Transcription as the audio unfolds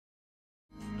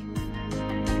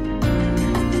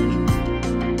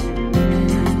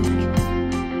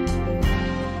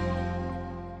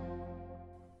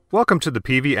Welcome to the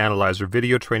PV Analyzer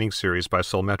video training series by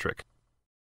Solmetric.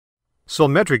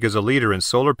 Solmetric is a leader in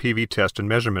solar PV test and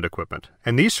measurement equipment,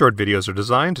 and these short videos are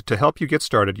designed to help you get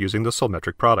started using the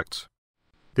Solmetric products.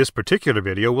 This particular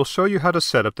video will show you how to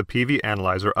set up the PV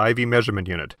Analyzer IV measurement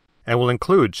unit, and will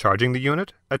include charging the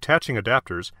unit, attaching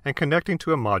adapters, and connecting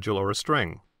to a module or a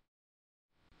string.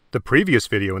 The previous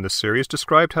video in this series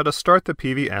described how to start the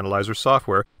PV Analyzer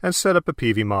software and set up a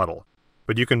PV model,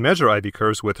 but you can measure IV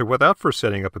curves with or without first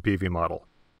setting up a PV model.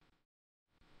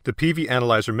 The PV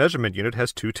Analyzer measurement unit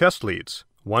has two test leads,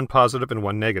 one positive and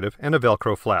one negative, and a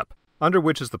Velcro flap, under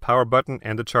which is the power button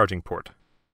and the charging port.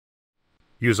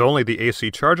 Use only the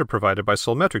AC charger provided by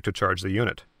Solmetric to charge the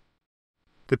unit.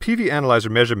 The PV Analyzer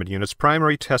measurement unit's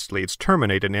primary test leads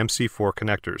terminate in MC4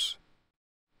 connectors.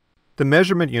 The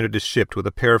measurement unit is shipped with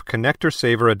a pair of connector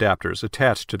saver adapters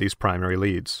attached to these primary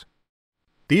leads.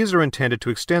 These are intended to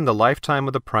extend the lifetime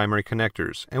of the primary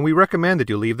connectors, and we recommend that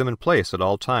you leave them in place at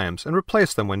all times and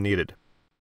replace them when needed.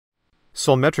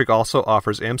 Solmetric also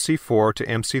offers MC4 to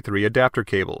MC3 adapter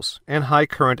cables and high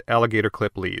current alligator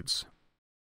clip leads.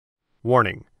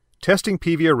 Warning: testing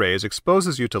PV arrays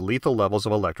exposes you to lethal levels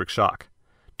of electric shock.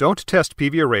 Don't test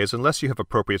PV arrays unless you have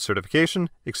appropriate certification,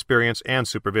 experience, and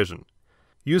supervision.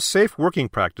 Use safe working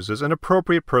practices and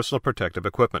appropriate personal protective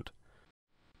equipment.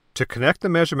 To connect the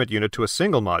measurement unit to a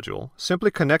single module, simply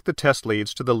connect the test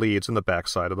leads to the leads in the back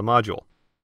side of the module.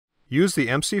 Use the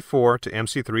MC4 to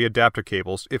MC3 adapter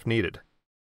cables if needed.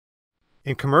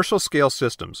 In commercial scale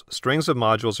systems, strings of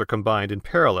modules are combined in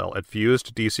parallel at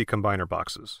fused DC combiner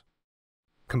boxes.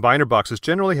 Combiner boxes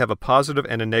generally have a positive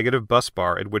and a negative bus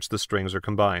bar at which the strings are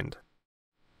combined.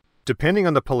 Depending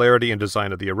on the polarity and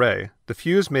design of the array, the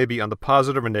fuse may be on the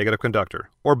positive or negative conductor,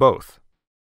 or both.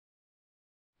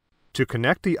 To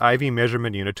connect the IV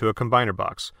measurement unit to a combiner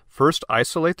box, first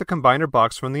isolate the combiner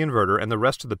box from the inverter and the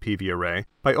rest of the PV array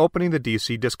by opening the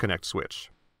DC disconnect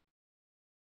switch.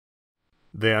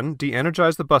 Then,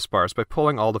 de-energize the bus bars by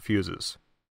pulling all the fuses.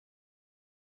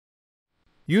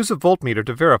 Use a voltmeter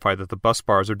to verify that the bus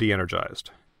bars are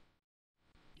de-energized.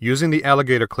 Using the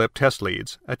alligator clip test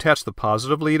leads, attach the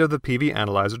positive lead of the PV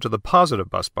Analyzer to the positive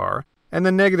bus bar and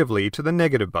the negative lead to the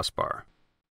negative bus bar.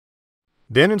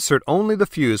 Then insert only the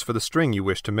fuse for the string you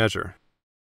wish to measure.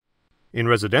 In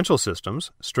residential systems,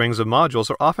 strings of modules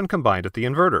are often combined at the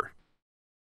inverter.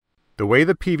 The way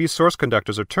the PV source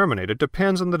conductors are terminated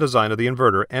depends on the design of the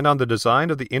inverter and on the design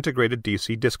of the integrated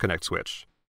DC disconnect switch.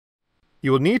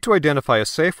 You will need to identify a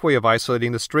safe way of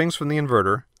isolating the strings from the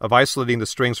inverter, of isolating the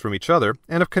strings from each other,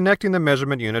 and of connecting the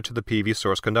measurement unit to the PV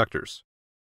source conductors.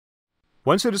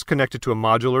 Once it is connected to a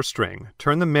module or string,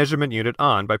 turn the measurement unit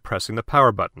on by pressing the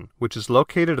power button, which is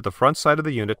located at the front side of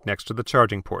the unit next to the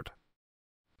charging port.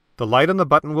 The light on the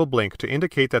button will blink to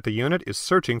indicate that the unit is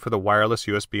searching for the wireless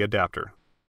USB adapter.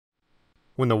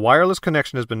 When the wireless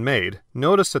connection has been made,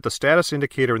 notice that the status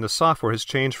indicator in the software has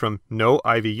changed from No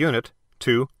IV Unit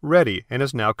to Ready and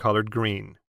is now colored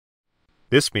green.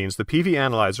 This means the PV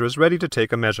Analyzer is ready to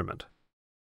take a measurement.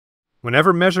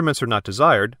 Whenever measurements are not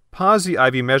desired, pause the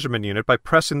IV measurement unit by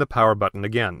pressing the power button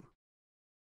again.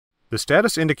 The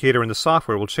status indicator in the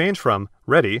software will change from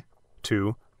Ready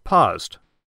to Paused.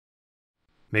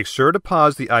 Make sure to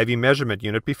pause the IV measurement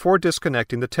unit before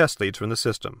disconnecting the test leads from the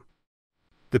system.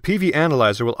 The PV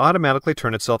Analyzer will automatically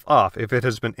turn itself off if it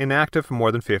has been inactive for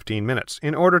more than 15 minutes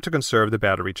in order to conserve the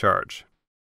battery charge.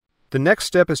 The next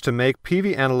step is to make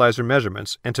PV Analyzer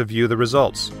measurements and to view the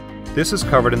results. This is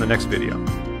covered in the next video.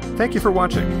 Thank you for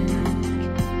watching.